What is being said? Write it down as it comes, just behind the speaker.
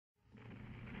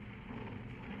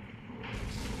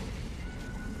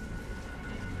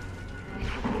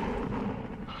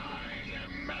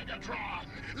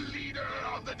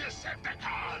of the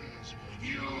Decepticons!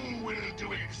 You will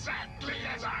do exactly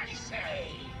as I say!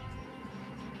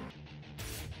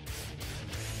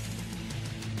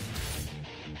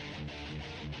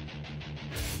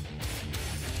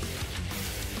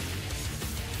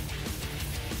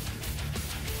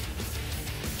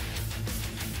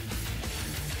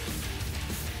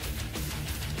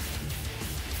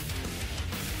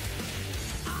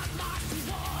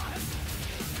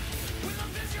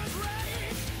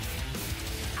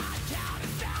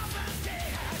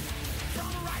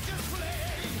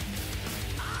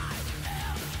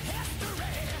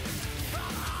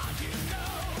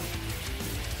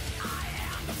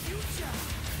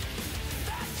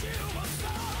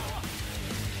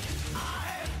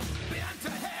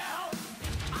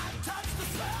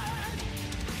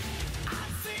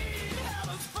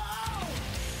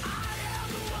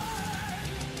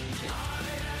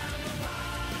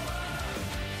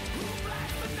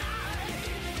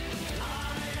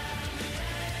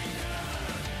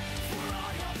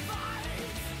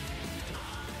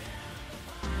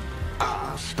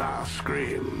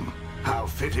 Starscream, how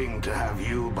fitting to have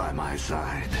you by my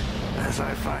side, as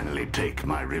I finally take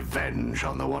my revenge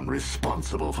on the one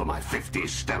responsible for my 50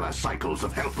 stellar cycles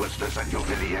of helplessness and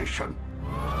humiliation.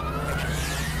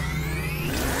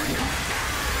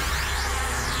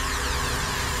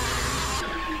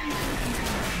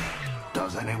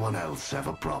 Does anyone else have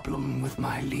a problem with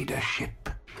my leadership?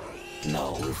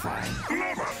 No, fine.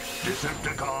 Love it!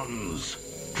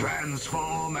 Decepticons!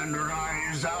 Transform and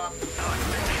rise up!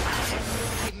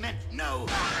 I meant no!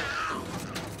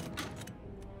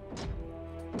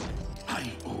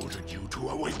 I ordered you to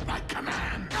await my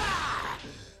command!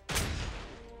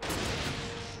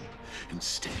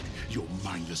 Instead, your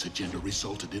mindless agenda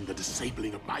resulted in the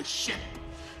disabling of my ship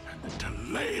and the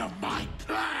delay of my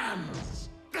plans!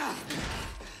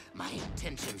 My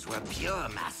intentions were pure,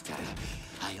 Master.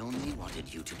 I only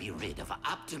wanted you to be rid of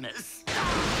Optimus.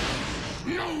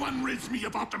 No one rids me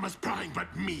of Optimus Prime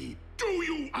but me! Do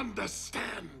you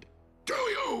understand? Do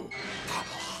you?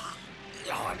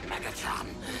 Lord Megatron.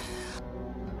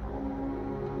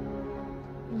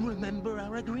 Remember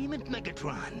our agreement,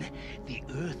 Megatron. The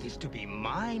Earth is to be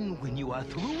mine when you are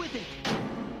through with it.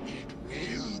 It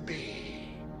will be.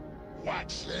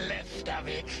 What's left of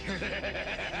it?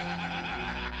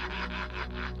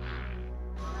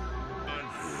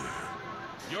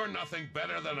 You're nothing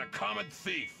better than a common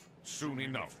thief. Soon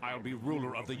enough, I'll be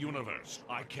ruler of the universe.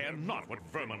 I care not what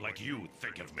vermin like you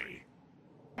think of me.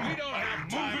 We don't have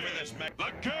time for this,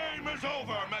 The game is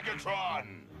over,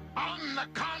 Megatron! On the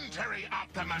contrary,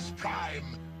 Optimus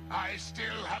Prime, I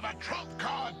still have a trump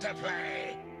card to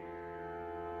play.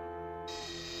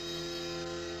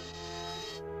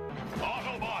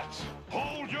 Autobots,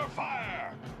 hold your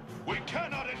fire! We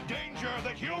cannot endanger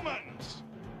the humans!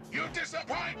 You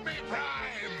disappoint me,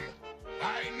 Prime!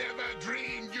 I never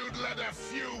dreamed you'd let a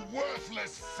few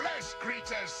worthless flesh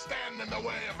creatures stand in the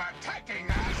way of attacking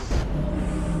us!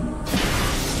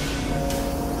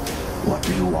 What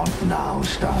do you want now,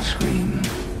 Starscream?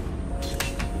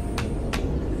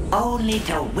 Only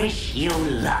to wish you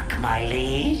luck, my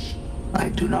liege. I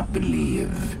do not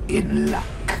believe in luck.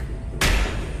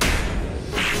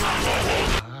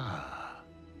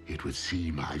 It would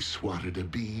seem I swatted a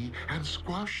bee and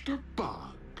squashed a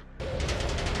bug.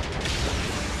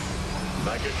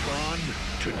 Megatron,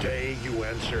 today you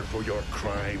answer for your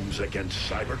crimes against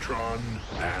Cybertron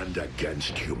and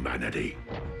against humanity.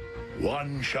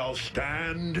 One shall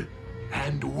stand,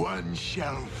 And one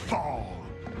shall fall.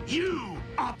 You,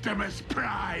 Optimus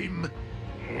Prime!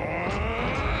 Nobody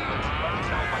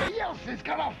else is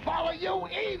gonna follow you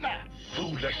either!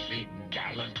 Foolishly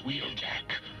gallant Wheeljack.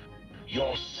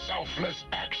 Your selfless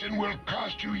action will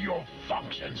cost you your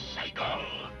function cycle.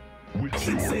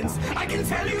 Since I can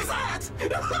tell you that!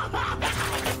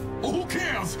 Who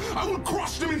cares? I will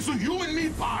crush them into human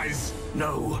meat pies!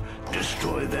 No,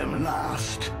 destroy them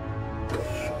last.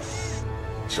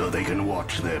 So they can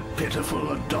watch their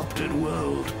pitiful adopted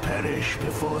world perish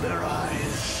before their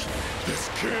eyes. This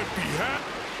can't be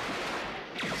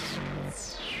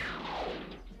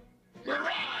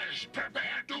Mirage,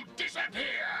 prepare to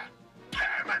disappear!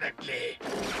 Permanently!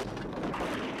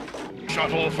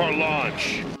 shuttle for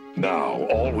launch. Now,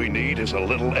 all we need is a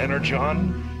little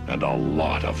energon and a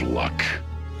lot of luck.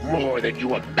 More than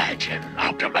you imagine,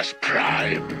 Optimus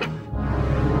Prime!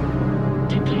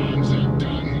 The games are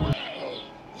done well.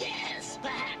 Yes,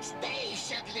 perhaps they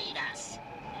should lead us.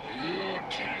 You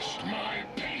test my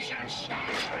patience,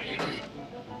 Starscream.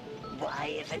 Why,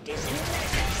 if it isn't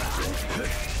Megatron?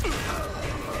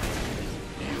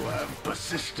 You have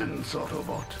persistence,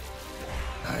 Autobot.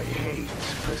 I hate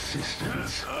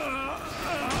persistence.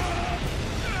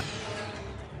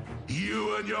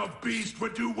 You and your beast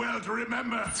would do well to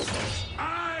remember.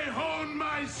 I hone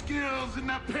my skills in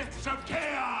the pits of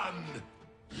Kaon!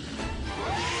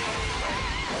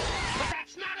 But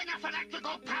that's not enough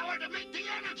electrical power to make the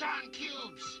Energon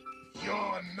cubes!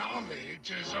 Your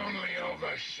knowledge is only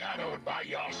overshadowed by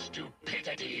your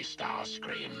stupidity,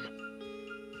 Starscream.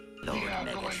 Lord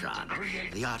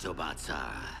Megatron, the Autobots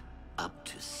are up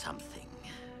to something.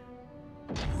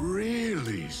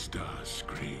 Really,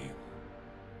 Starscream?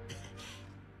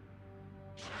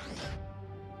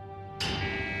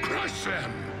 Crush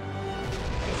them!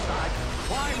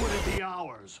 Why would it be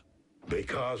ours?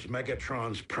 Because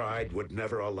Megatron's pride would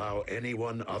never allow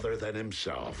anyone other than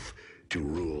himself to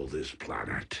rule this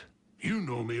planet. You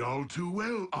know me all too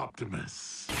well,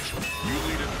 Optimus. You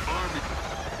lead an army.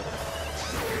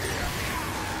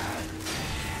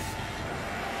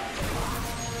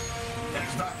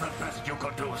 Is that the best you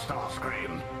could do,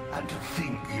 Starscream? And to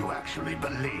think you actually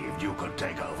believed you could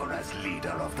take over as leader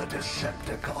of the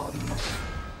Decepticons.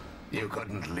 You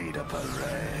couldn't lead a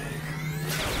parade.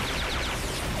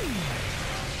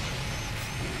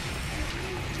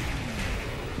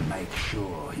 Make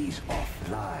sure he's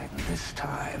offline this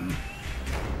time.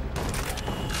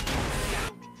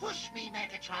 Don't push me,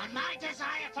 Megatron. My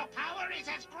desire for power is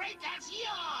as great as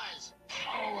yours!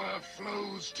 Power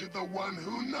flows to the one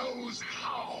who knows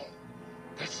how.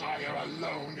 Desire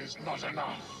alone is not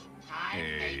enough.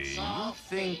 You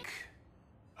think...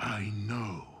 I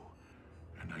know.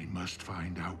 And I must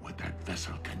find out what that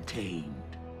vessel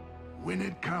contained. When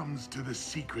it comes to the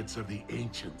secrets of the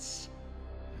ancients,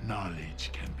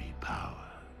 knowledge can be power.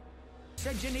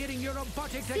 Engineering your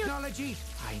robotic technology.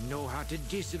 I know how to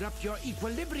disrupt your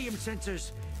equilibrium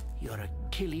sensors. Your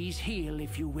Achilles heel,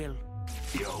 if you will.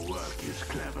 Your work is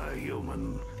clever,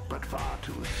 human, but far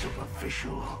too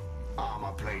superficial.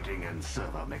 Armor plating and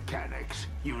servo mechanics.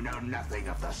 You know nothing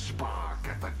of the spark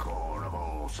at the core of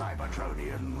all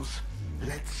Cybertronians.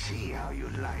 Let's see how you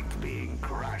like being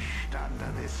crushed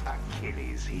under this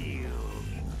Achilles heel.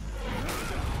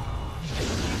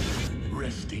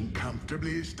 Resting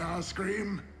comfortably,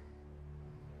 Starscream?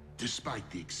 Despite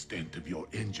the extent of your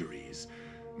injuries,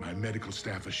 my medical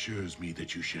staff assures me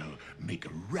that you shall make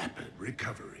a rapid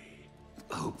recovery.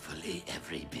 Hopefully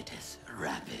every bit as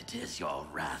rapid as your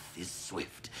wrath is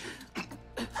swift.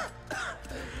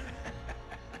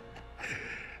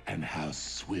 And how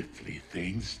swiftly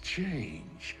things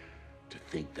change. To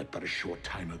think that but a short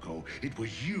time ago, it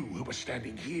was you who was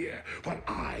standing here, while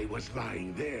I was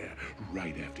lying there,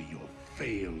 right after your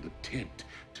failed attempt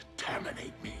to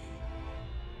terminate me.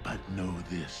 But know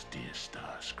this, dear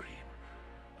Starscream.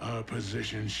 Our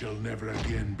position shall never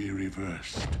again be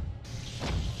reversed.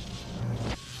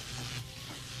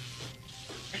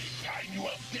 This time you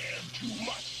have dared too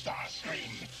much,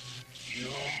 Starscream. You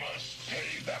must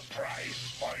pay the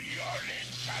price for your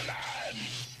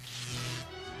insolence.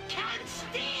 Can't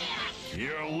stand!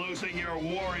 You're losing your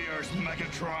warriors,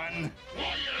 Megatron.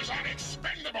 Warriors are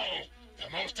expendable. The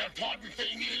most important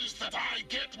thing is that I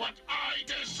get what I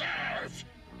deserve.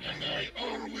 And I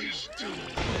always do.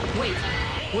 Wait,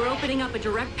 we're opening up a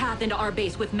direct path into our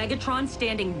base with Megatron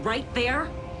standing right there?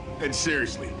 And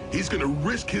seriously, he's gonna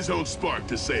risk his own spark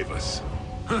to save us.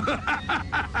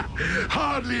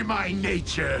 Hardly my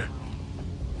nature.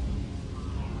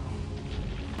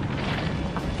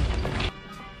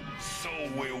 So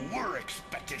we were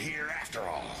expected here after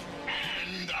all.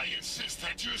 And I insist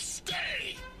that you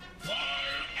stay forever!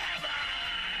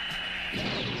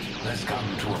 Has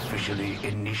come to officially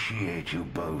initiate you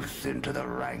both into the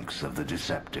ranks of the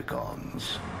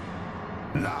Decepticons.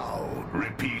 Now,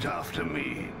 repeat after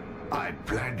me. I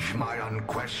pledge my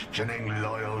unquestioning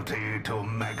loyalty to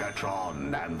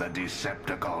Megatron and the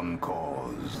Decepticon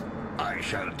cause. I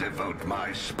shall devote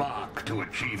my spark to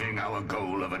achieving our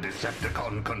goal of a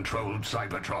Decepticon-controlled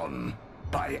Cybertron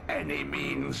by any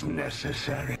means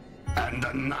necessary. And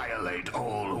annihilate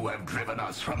all who have driven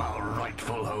us from our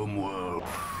rightful home world.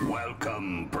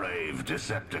 Welcome, brave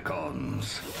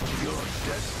Decepticons. Your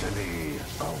destiny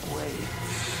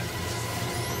awaits.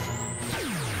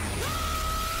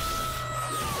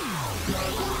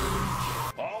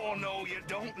 Oh, no, you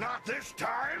don't. Not this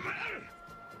time.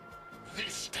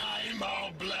 This time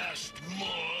I'll blast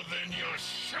more than your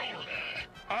shoulder.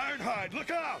 Ironhide,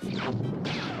 look out!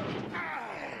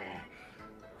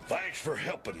 Thanks for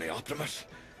helping me, Optimus.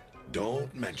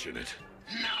 Don't mention it.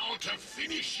 Now to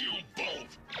finish you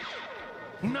both.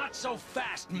 Not so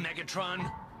fast, Megatron.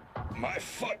 My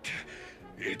foot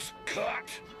It's cut?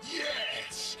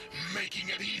 Yes, making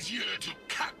it easier to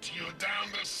cut you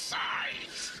down to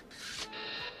size.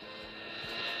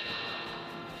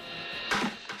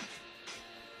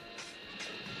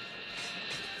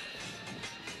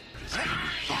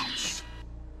 Thoughts.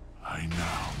 I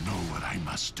now know what I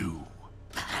must do.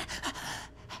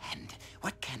 And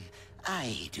what can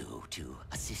I do to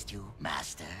assist you,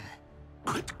 Master?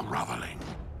 Quit groveling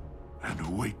and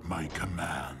await my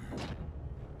command.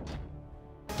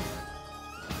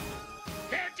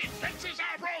 Their defenses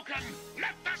are broken!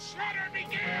 Let the slaughter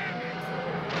begin!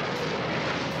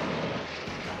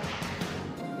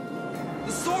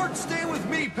 The swords stay with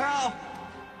me, pal!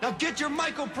 Now get your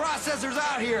microprocessors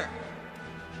out here!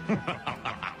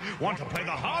 Want to play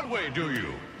the hard way, do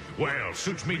you? Well,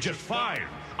 suits me just fine.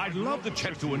 I'd love the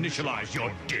chance to initialize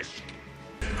your disk.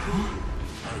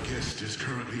 Our guest is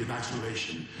currently in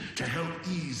isolation to help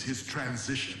ease his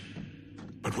transition.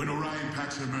 But when Orion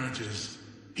Pax emerges,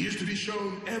 he is to be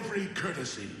shown every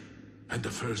courtesy. And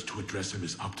the first to address him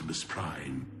is Optimus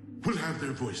Prime. Will have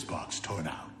their voice box torn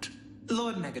out.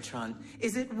 Lord Megatron,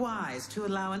 is it wise to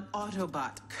allow an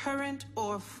Autobot, current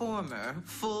or former,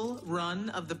 full run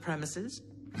of the premises?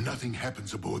 Nothing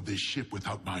happens aboard this ship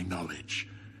without my knowledge.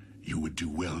 You would do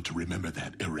well to remember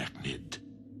that, Arachnid.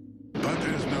 But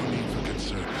there's no need for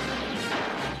concern.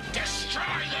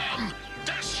 Destroy them!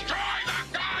 Destroy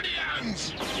the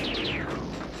Guardians!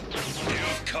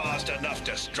 You've caused enough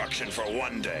destruction for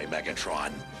one day,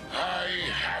 Megatron. I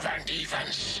haven't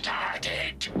even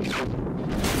started.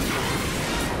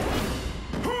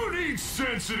 Who needs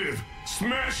sensitive?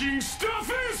 Smashing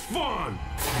stuff is fun!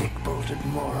 Thick-bolted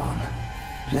moron.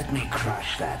 Let me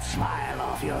crush that smile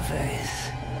off your face.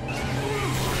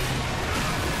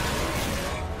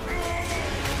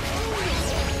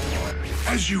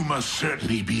 As you must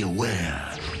certainly be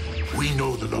aware, we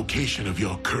know the location of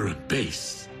your current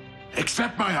base.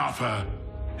 Accept my offer,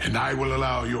 and I will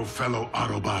allow your fellow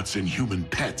Autobots and human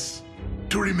pets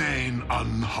to remain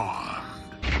unharmed.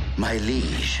 My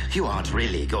liege, you aren't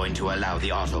really going to allow the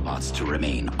Autobots to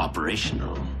remain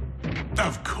operational.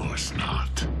 Of course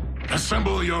not.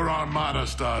 Assemble your armada,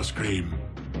 Starscream,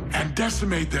 and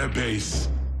decimate their base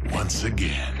once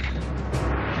again.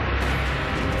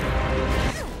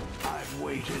 I've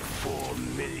waited 4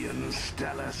 million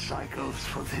stellar cycles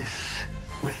for this.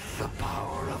 With the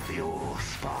power of the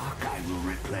All-Spark, I will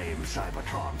reclaim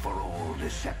Cybertron for all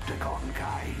Decepticon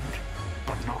kind.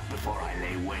 But not before I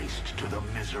lay waste to the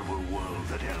miserable world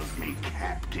that held me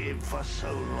captive for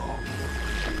so long.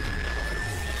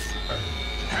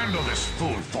 Handle this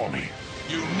fool for me.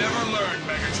 You never learn,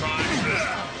 Megatron.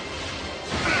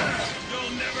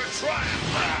 You'll never triumph.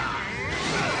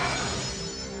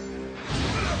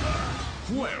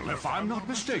 Well, if I'm not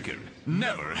mistaken,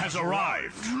 Never has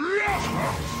arrived.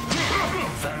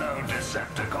 Fellow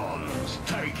Decepticons,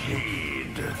 take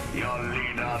heed. Your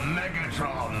leader,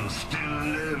 Megatron, still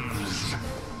lives.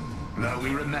 Though we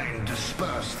remain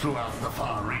dispersed throughout the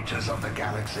far reaches of the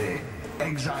galaxy,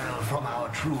 exiled from our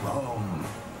true home,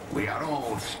 we are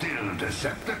all still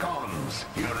Decepticons,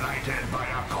 united by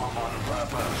a common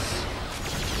purpose.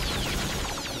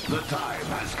 The time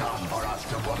has come for us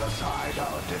to put aside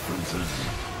our differences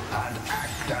and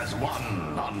act as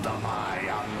one under my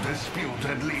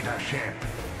undisputed leadership.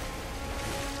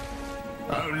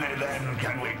 Only then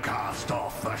can we cast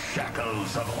off the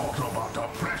shackles of Autobot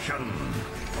oppression.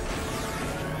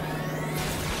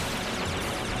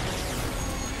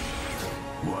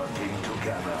 Working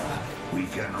together, we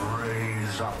can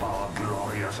raise up our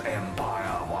glorious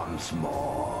empire once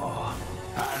more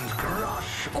and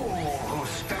crush all who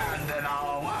stand in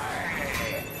our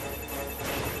way.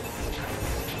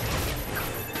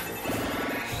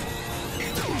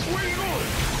 Where are you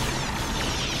going?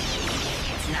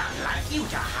 It's not like you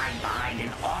to hide behind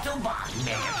an Autobot,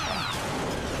 Megatron.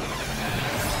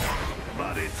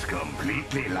 But it's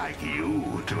completely like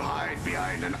you to hide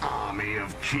behind an army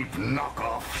of cheap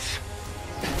knockoffs.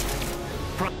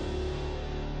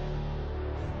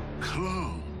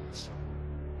 Clones.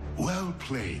 Well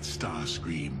played,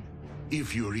 Starscream.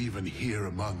 If you're even here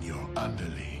among your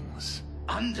underlings.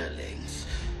 Underlings?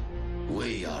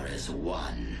 We are as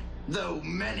one, though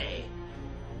many.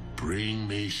 Bring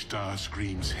me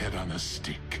Starscream's head on a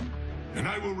stick, and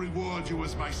I will reward you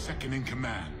as my second in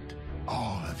command.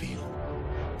 All of you.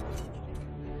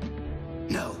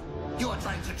 No, you're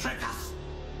trying to trick us.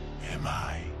 Am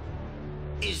I?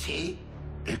 Is he?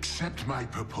 Accept my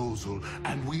proposal,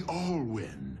 and we all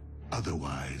win.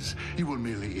 Otherwise, you will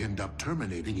merely end up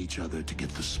terminating each other to get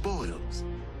the spoils.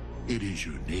 It is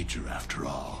your nature, after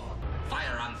all.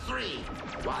 Fire on 3.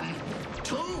 1,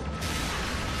 2.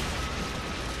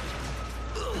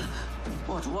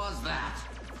 What was that?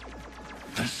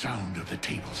 The sound of the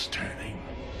tables turning.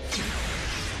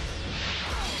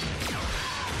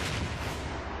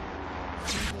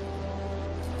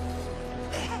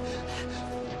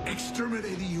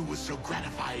 Exterminating you was so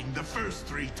gratifying the first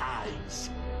 3 times.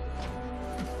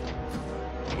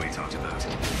 We talked about.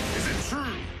 Is it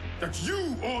true that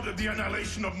you ordered the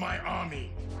annihilation of my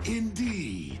army?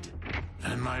 Indeed.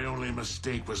 And my only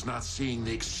mistake was not seeing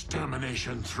the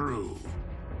extermination through.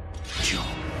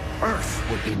 Earth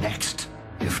would be next,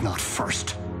 if not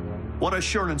first. What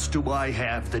assurance do I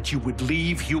have that you would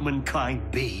leave humankind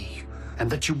be? And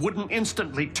that you wouldn't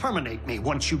instantly terminate me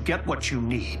once you get what you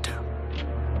need?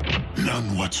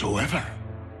 None whatsoever.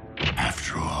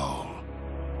 After all,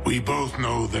 we both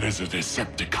know that as a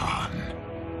Decepticon,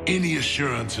 any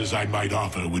assurances I might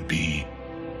offer would be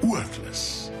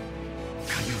worthless.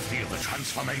 Can you feel the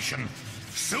transformation?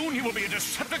 Soon you will be a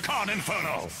Decepticon,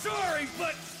 Inferno! Sorry,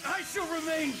 but I shall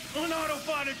remain an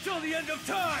Autobot until the end of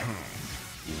time!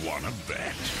 Wanna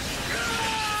bet?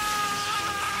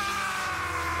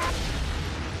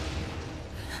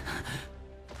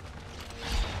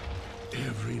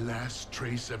 Every last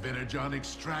trace of Energon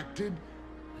extracted?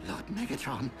 Lord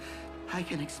Megatron, I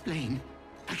can explain.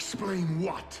 Explain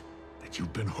what? That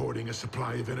you've been hoarding a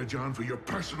supply of Energon for your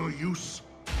personal use?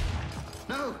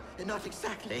 No, not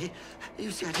exactly.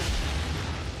 You said...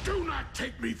 Do not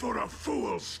take me for a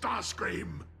fool,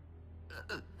 Starscream!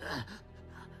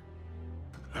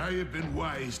 I have been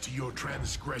wise to your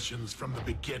transgressions from the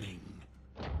beginning.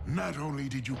 Not only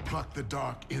did you pluck the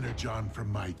dark Energon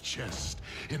from my chest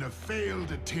in a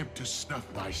failed attempt to snuff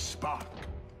my spark,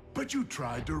 but you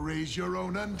tried to raise your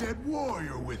own undead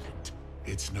warrior with it.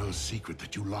 It's no secret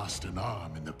that you lost an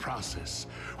arm in the process,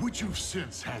 which you've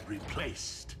since had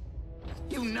replaced.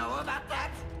 You know about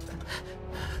that?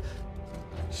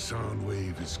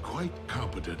 Soundwave is quite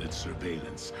competent at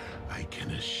surveillance, I can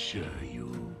assure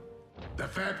you. The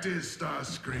fact is,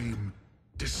 Starscream,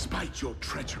 despite your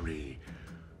treachery,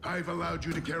 I've allowed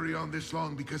you to carry on this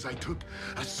long because I took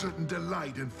a certain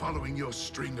delight in following your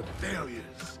string of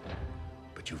failures.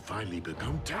 But you finally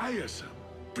become tiresome,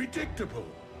 predictable.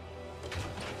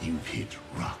 You've hit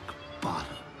rock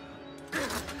bottom.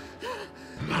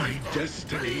 My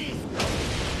destiny.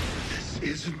 This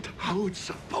isn't how it's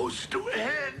supposed to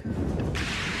end.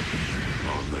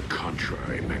 On the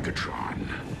contrary, Megatron.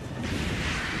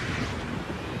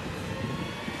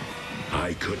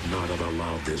 I could not have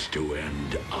allowed this to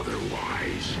end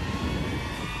otherwise.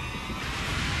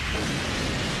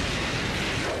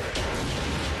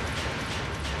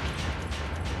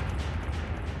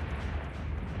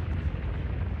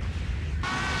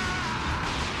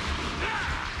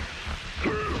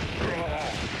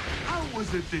 How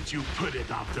was it that you put it,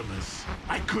 Optimus?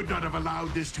 I could not have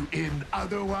allowed this to end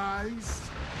otherwise?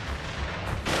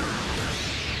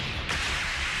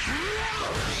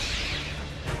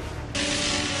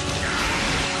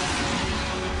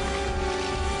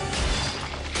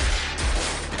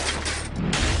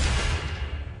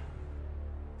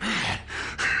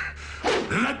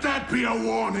 Let that be a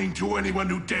warning to anyone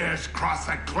who dares cross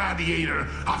the gladiator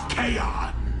of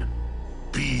Chaos.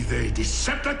 Be they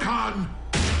Decepticon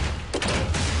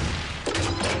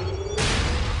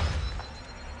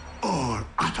or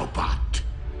Autobot.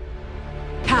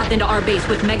 Path into our base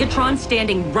with Megatron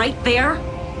standing right there?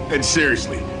 And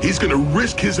seriously, he's gonna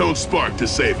risk his own spark to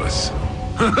save us.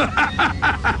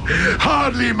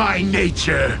 Hardly my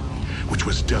nature, which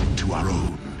was done to our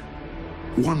own.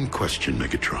 One question,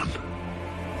 Megatron.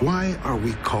 Why are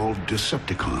we called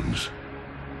Decepticons?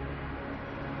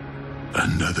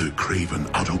 Another craven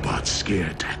Autobot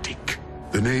scare tactic.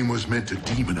 The name was meant to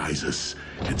demonize us.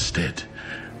 Instead,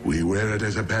 we wear it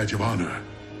as a badge of honor.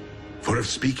 For if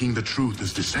speaking the truth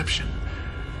is deception,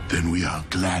 then we are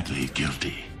gladly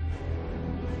guilty.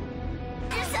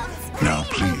 Now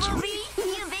please... You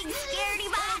big scaredy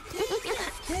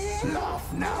bot!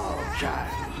 Laugh now,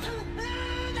 child.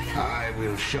 I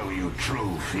will show you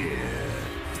true fear.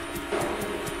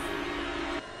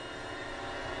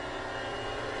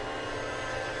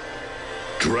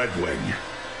 Dreadwing,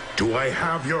 do I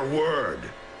have your word?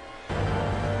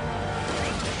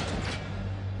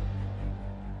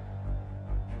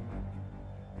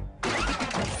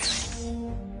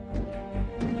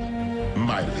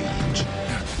 My liege.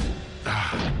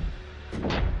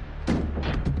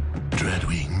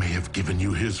 Dreadwing may have given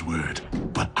you his word,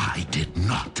 but I did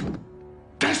not.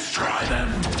 Destroy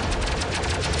them!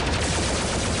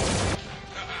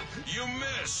 You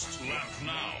missed! Laugh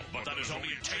now, but that is only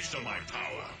a taste of my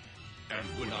power. And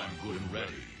when I'm good and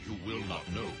ready, you will not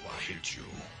know I hit you.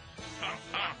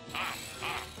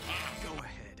 Go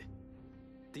ahead.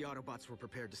 The Autobots were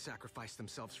prepared to sacrifice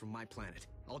themselves for my planet.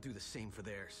 I'll do the same for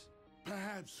theirs.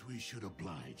 Perhaps we should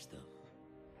oblige them.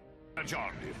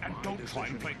 John, and don't try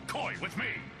and play coy with me!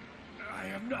 I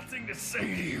have nothing to say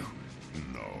to you.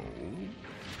 No?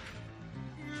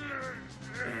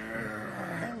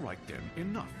 All right then,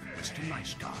 enough, Mr.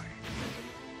 Nice Guy.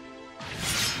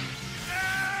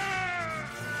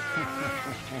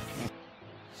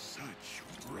 Such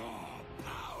raw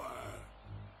power.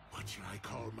 What should I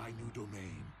call my new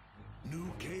domain?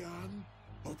 New Kaon?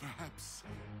 Or perhaps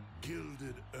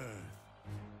Gilded Earth?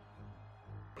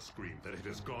 Scream that it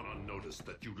has gone unnoticed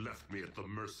that you left me at the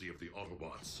mercy of the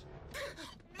Autobots.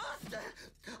 Master,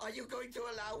 are you going to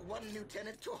allow one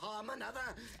lieutenant to harm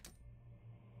another?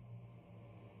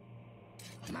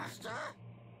 Master?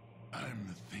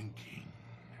 I'm thinking.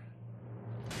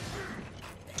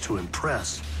 To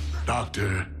impress.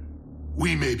 Doctor,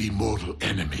 we may be mortal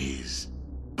enemies,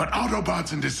 but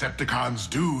Autobots and Decepticons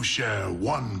do share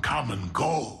one common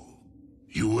goal.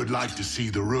 You would like to see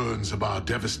the ruins of our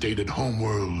devastated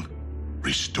homeworld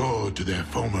restored to their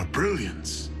former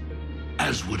brilliance,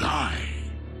 as would I.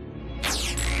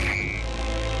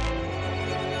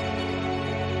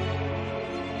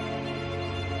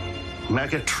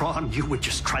 Megatron, you would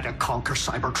just try to conquer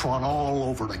Cybertron all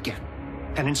over again.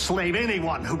 And enslave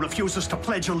anyone who refuses to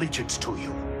pledge allegiance to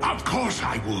you. Of course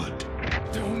I would.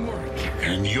 Don't worry.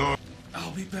 And you're...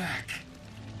 I'll be back.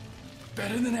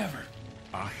 Better than ever.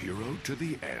 A hero to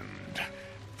the end.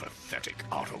 Pathetic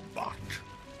Autobot.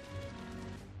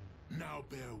 Now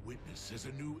bear witness as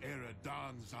a new era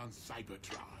dawns on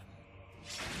Cybertron.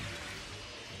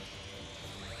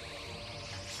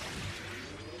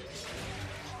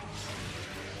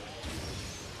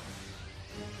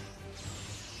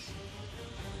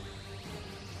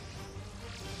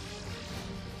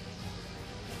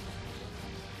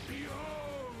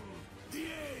 Behold, the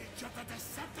age of the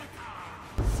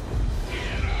Decepticons!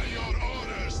 Here are your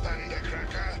orders,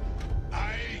 Thundercracker.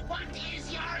 What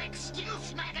is your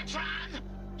excuse, Megatron?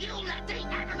 You let the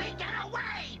enemy get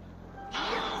away!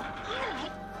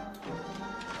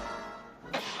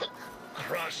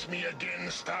 Cross me again,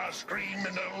 Starscream,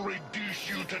 and I'll reduce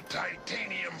you to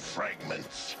titanium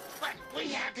fragments. But we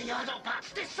had the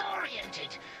Autobots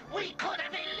disoriented. We could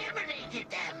have eliminated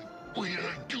them.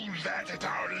 We'll do that at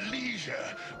our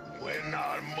leisure, when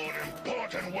our more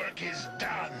important work is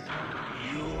done.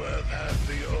 You have had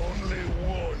the only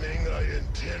warning I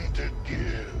intend to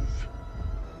give.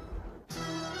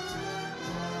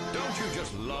 Don't you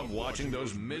just love watching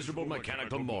those miserable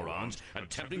mechanical morons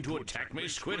attempting to attack me,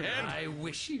 Squidhead? I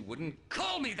wish he wouldn't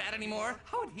call me that anymore.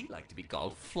 How would he like to be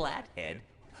called Flathead?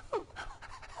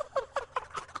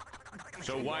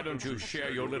 So why don't you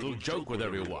share your little joke with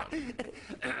everyone?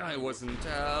 I wasn't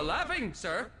laughing,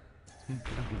 sir.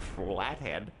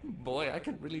 Flathead? Boy, I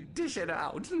could really dish it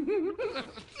out.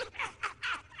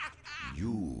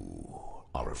 You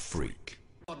are a freak.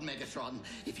 Lord Megatron,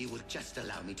 if you would just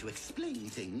allow me to explain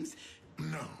things.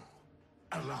 No.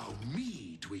 Allow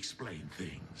me to explain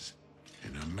things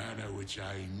in a manner which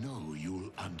I know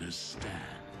you'll understand.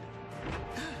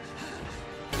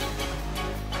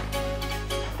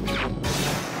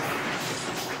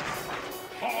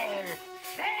 Fall!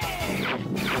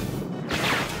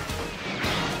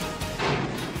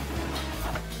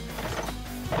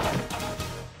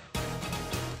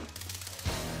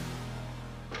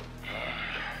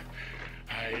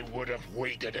 I would have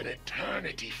waited an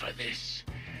eternity for this.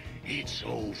 It's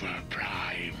over,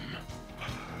 Prime.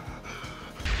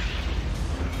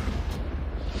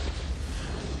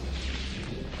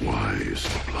 Why is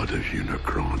the blood of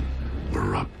Unicron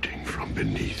erupting from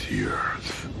beneath the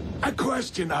earth? A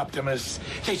question, Optimus,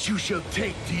 that you shall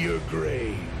take to your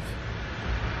grave.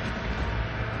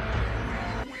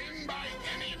 Win by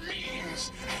any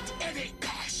means, at any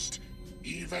cost.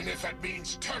 Even if it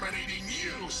means terminating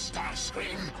you,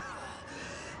 Starscream.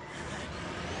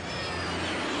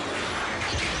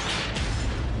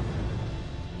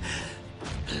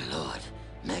 Lord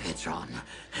Megatron,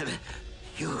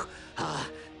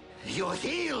 you're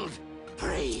healed.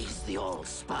 Praise the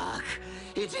Allspark.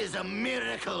 It is a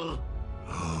miracle.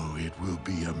 Oh, it will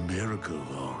be a miracle,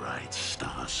 all right,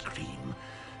 Starscream.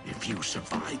 If you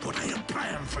survive what I have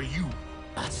planned for you.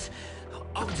 That's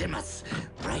Optimus,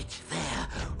 right there,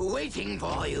 waiting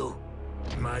for you.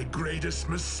 My greatest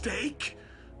mistake?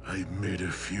 I've made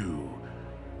a few.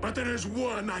 But there is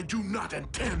one I do not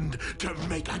intend to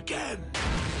make again.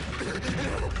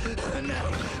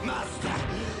 No, Master.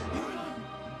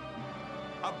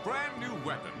 A brand new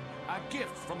weapon. A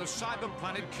gift from the cyber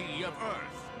planet key of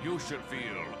Earth. You should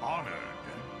feel honored.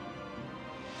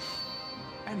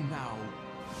 And now,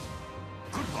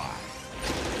 goodbye.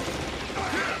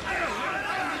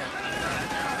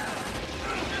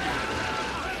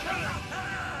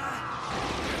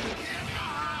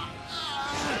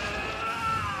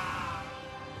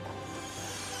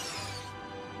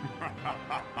 Ultra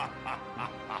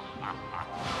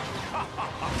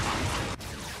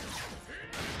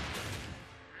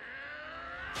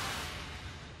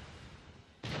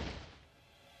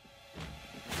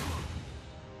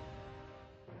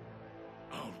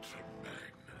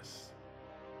Magnus,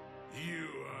 you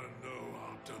are no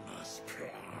Optimus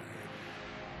Prime.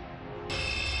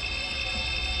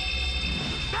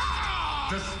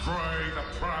 Destroy the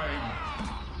Prime!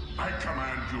 I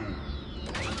command you!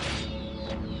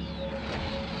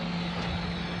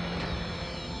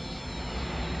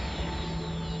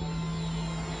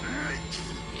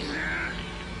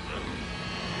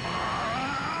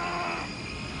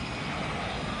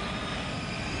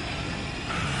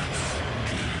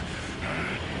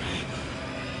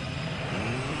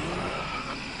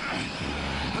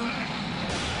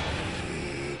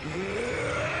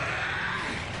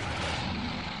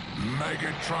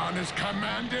 Megatron is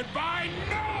commanded by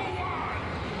no one!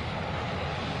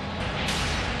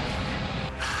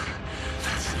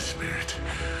 That's the spirit.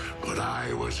 But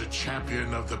I was a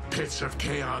champion of the pits of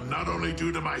Chaos not only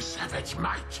due to my savage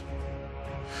might,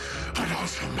 but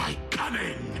also my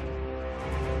cunning.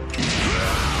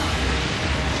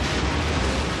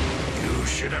 You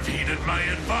should have heeded my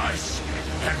advice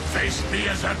and faced me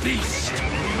as a beast.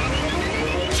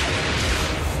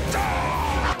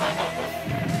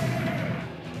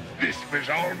 This was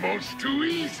almost too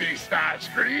easy,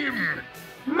 Starscream.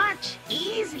 Much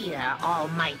easier,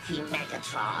 almighty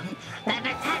Megatron, than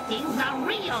attacking the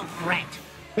real threat,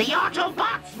 the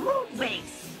Autobots' moon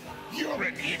base. You're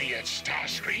an idiot,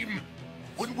 Starscream.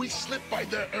 When we slip by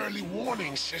their early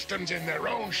warning systems in their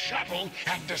own shuttle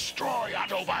and destroy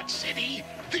Autobot City,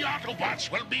 the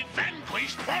Autobots will be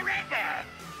vanquished forever!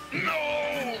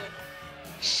 No!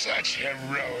 Such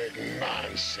heroic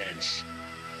nonsense.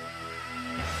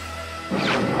 Defend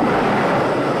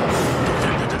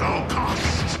it at all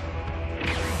costs.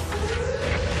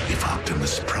 If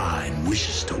Optimus Prime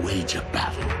wishes to wage a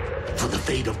battle for the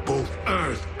fate of both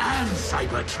Earth and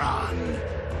Cybertron,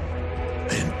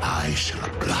 then I shall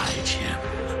oblige him.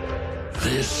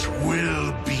 This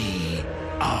will be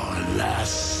our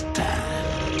last stand.